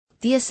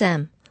Dear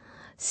Sam,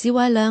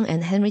 C.Y. Leung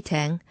and Henry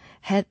Tang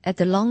had at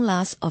the long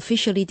last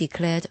officially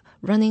declared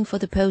running for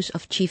the post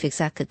of chief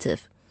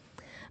executive.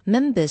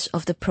 Members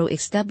of the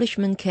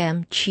pro-establishment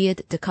camp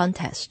cheered the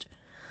contest,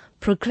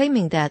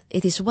 proclaiming that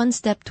it is one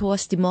step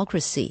towards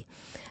democracy,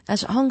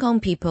 as Hong Kong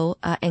people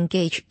are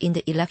engaged in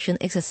the election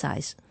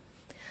exercise.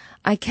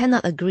 I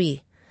cannot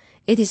agree.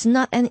 It is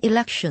not an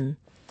election.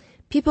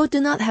 People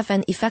do not have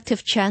an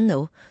effective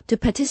channel to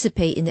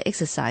participate in the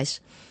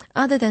exercise,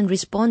 other than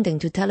responding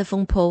to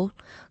telephone poll,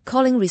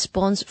 calling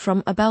response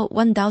from about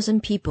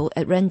 1,000 people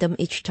at random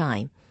each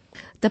time.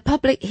 The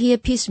public hear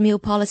piecemeal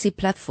policy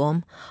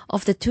platform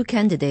of the two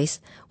candidates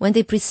when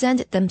they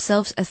present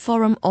themselves at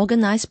forum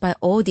organized by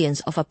audience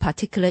of a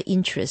particular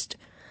interest.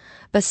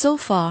 But so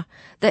far,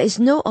 there is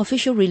no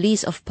official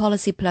release of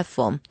policy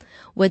platform,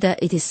 whether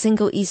it is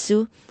single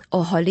issue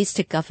or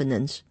holistic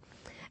governance.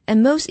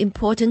 And most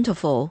important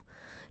of all,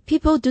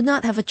 people do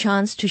not have a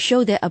chance to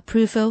show their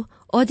approval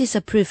or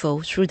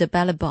disapproval through the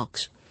ballot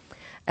box.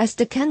 As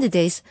the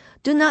candidates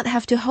do not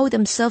have to hold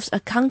themselves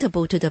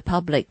accountable to the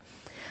public,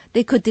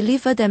 they could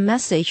deliver their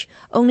message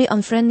only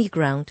on friendly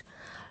ground,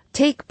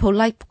 take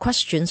polite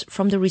questions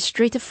from the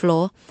restricted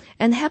floor,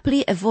 and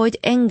happily avoid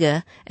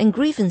anger and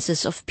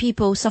grievances of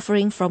people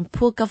suffering from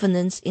poor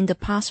governance in the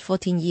past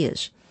 14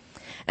 years,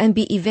 and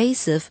be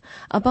evasive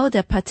about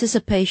their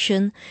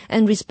participation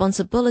and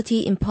responsibility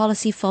in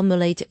policy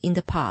formulated in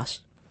the past.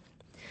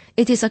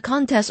 It is a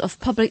contest of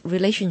public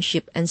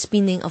relationship and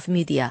spinning of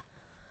media.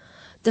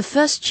 The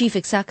first chief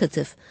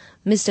executive,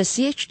 Mr.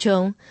 Cyd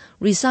Ho,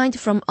 resigned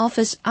from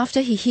office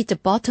after he hit the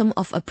bottom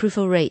of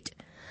approval rate.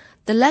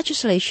 The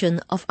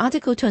legislation of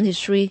Article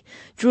 23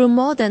 drew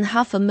more than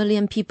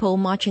 500,000 people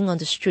marching on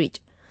the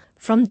street.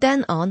 From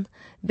then on,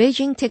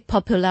 Beijing took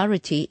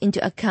popularity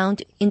into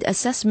account in the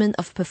assessment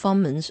of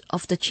performance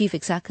of the chief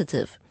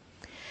executive.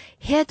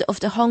 Head of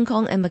the Hong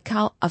Kong and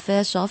Macau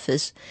Affairs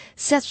Office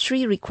set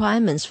 3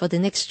 requirements for the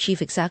next chief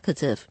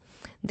executive.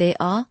 They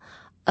are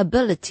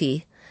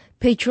ability,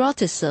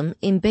 patriotism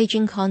in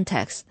Beijing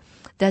context,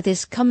 that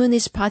is,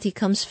 Communist Party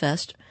comes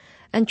first,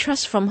 and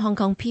trust from Hong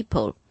Kong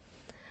people.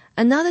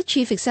 Another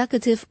chief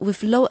executive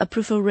with low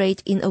approval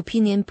rate in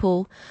opinion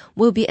poll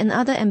will be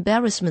another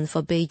embarrassment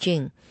for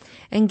Beijing,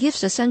 and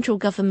gives the central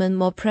government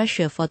more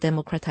pressure for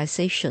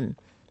democratization.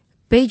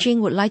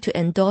 Beijing would like to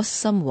endorse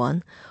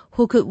someone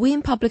who could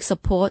win public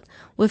support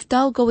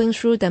without going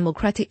through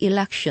democratic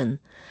election.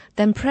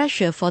 Then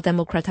pressure for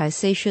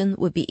democratization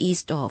would be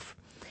eased off,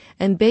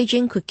 and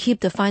Beijing could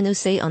keep the final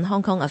say on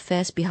Hong Kong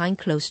affairs behind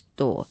closed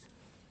door.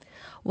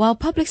 While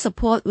public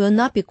support will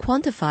not be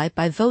quantified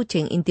by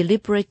voting in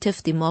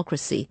deliberative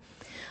democracy,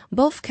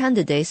 both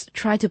candidates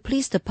try to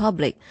please the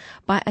public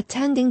by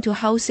attending to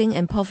housing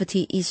and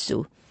poverty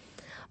issue.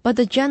 But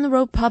the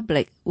general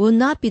public will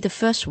not be the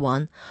first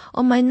one,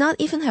 or might not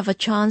even have a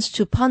chance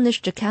to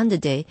punish the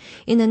candidate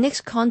in the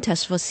next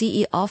contest for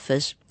CE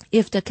office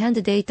if the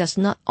candidate does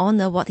not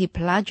honor what he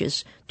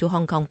pledges to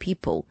Hong Kong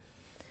people.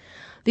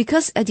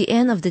 Because at the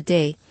end of the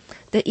day,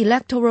 the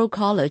Electoral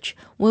College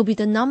will be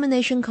the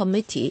nomination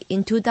committee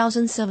in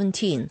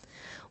 2017,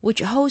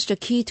 which holds the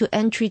key to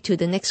entry to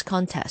the next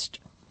contest.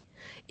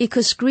 It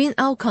could screen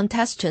out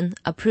contestants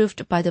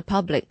approved by the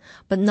public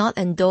but not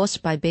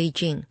endorsed by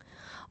Beijing.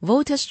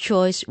 Voters'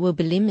 choice will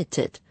be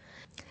limited.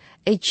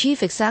 A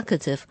chief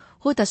executive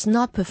who does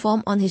not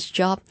perform on his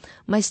job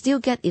might still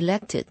get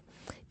elected,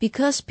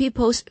 because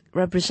people's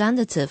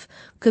representative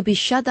could be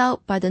shut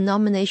out by the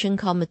nomination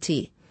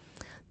committee.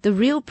 The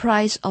real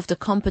prize of the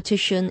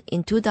competition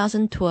in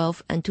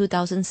 2012 and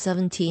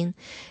 2017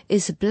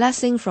 is a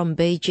blessing from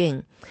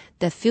Beijing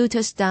that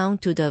filters down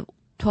to the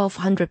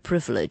 1,200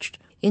 privileged.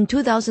 In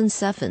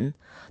 2007,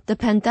 the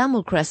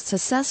Pan-Democrats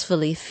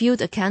successfully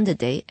fielded a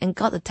candidate and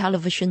got a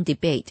television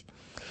debate,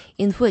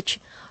 in which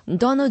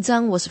Donald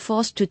Tsang was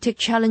forced to take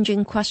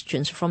challenging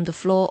questions from the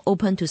floor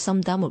open to some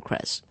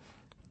Democrats.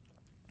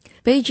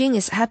 Beijing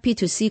is happy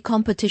to see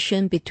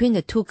competition between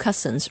the two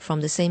cousins from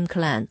the same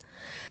clan.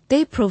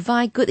 They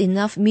provide good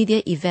enough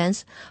media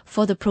events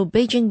for the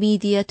pro-Beijing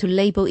media to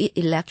label it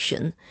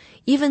election,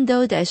 even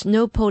though there is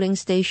no polling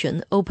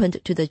station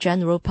opened to the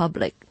general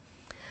public.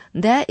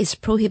 There is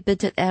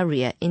prohibited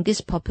area in this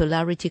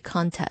popularity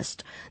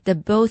contest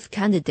that both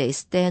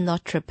candidates dare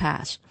not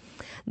trespass.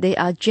 They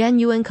are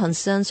genuine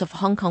concerns of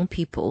Hong Kong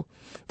people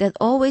that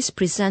always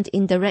present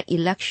indirect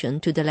election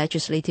to the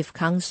Legislative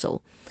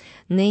Council,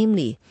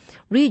 namely,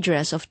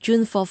 redress of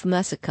June 4th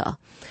massacre,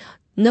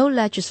 no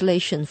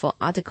legislation for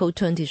Article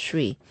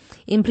 23,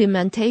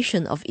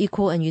 implementation of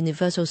equal and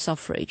universal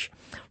suffrage,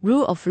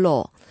 rule of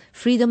law,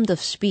 freedom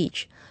of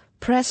speech,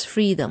 press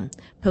freedom,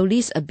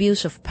 police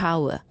abuse of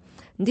power.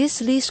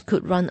 This list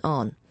could run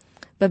on,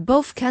 but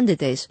both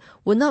candidates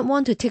would not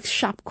want to take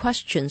sharp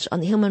questions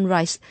on human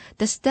rights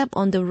that step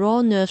on the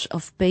raw nerves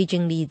of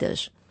Beijing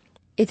leaders.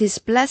 It is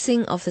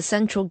blessing of the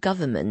central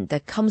government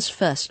that comes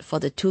first for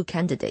the two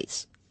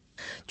candidates.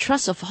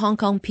 Trust of Hong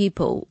Kong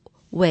people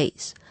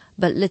weighs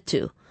but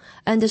little,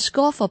 and the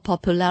score for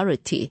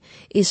popularity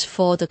is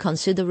for the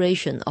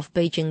consideration of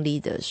Beijing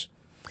leaders.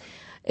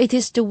 It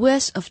is the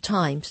worst of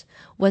times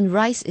when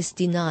rights is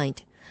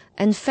denied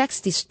and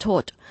facts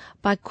distort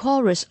by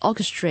quarrels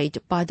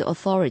orchestrated by the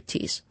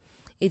authorities.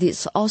 It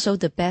is also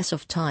the best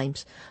of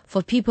times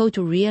for people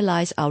to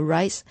realize our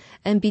rights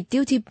and be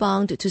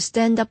duty-bound to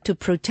stand up to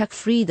protect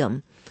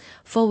freedom,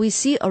 for we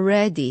see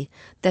already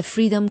that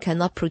freedom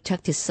cannot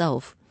protect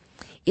itself.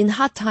 In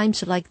hard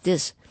times like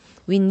this,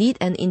 we need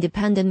an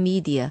independent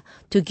media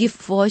to give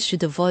voice to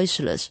the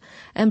voiceless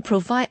and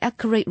provide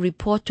accurate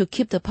report to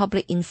keep the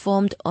public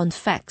informed on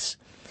facts.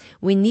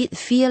 We need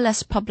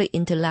fearless public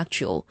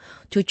intellectual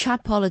to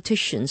charge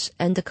politicians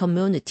and the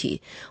community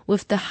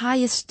with the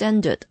highest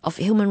standard of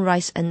human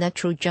rights and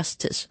natural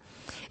justice.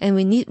 And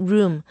we need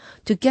room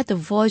to get the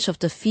voice of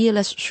the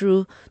fearless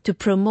through to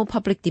promote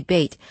public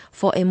debate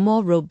for a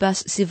more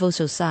robust civil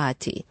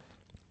society.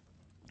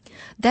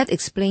 That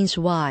explains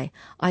why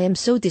I am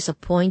so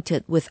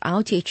disappointed with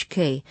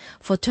RTHK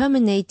for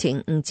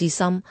terminating Ng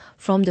Ji-sam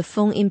from the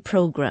phone-in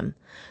program.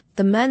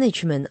 The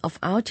management of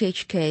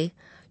RTHK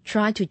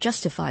tried to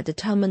justify the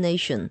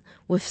termination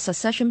with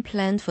succession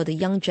plan for the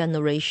young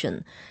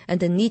generation and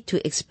the need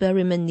to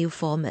experiment new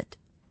format.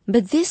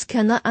 But this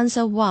cannot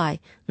answer why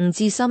Ng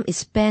Ji-sam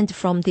is banned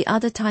from the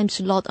other time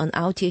slot on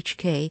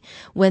RTHK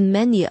when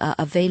many are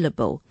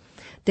available.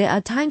 There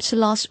are time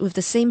slots with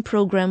the same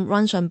program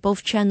runs on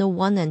both channel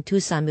 1 and 2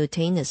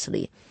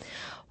 simultaneously.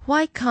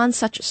 Why can't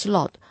such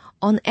slot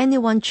on any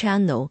one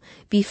channel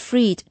be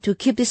freed to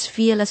keep this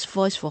fearless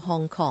voice for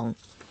Hong Kong?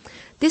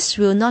 This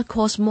will not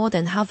cost more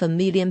than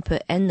 $500,000 per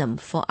annum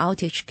for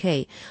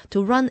RTHK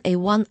to run a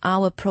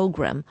 1-hour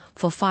program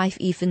for 5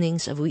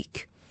 evenings a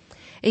week.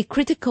 A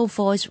critical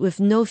voice with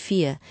no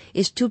fear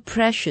is too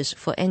precious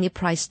for any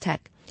price tag.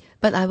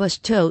 But I was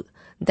told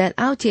that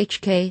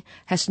RTHK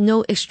has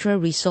no extra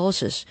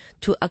resources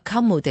to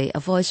accommodate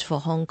a voice for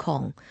Hong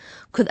Kong.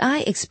 Could I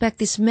expect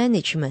this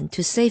management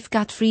to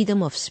safeguard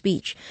freedom of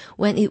speech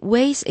when it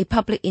weighs a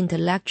public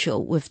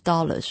intellectual with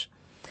dollars?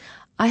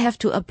 I have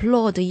to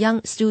applaud the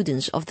young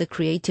students of the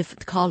Creative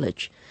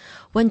College.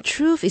 When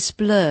truth is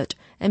blurred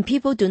and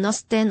people do not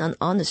stand on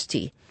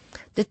honesty,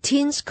 the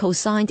teens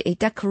co-signed a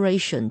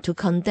declaration to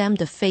condemn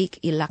the fake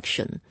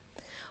election.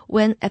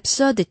 When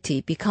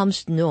absurdity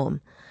becomes the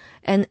norm,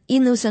 an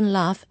innocent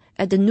laugh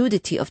at the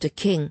nudity of the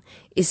king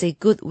is a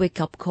good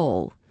wake-up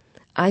call.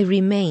 I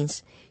remain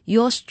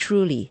yours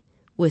truly,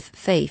 with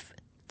faith,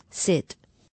 Cyd.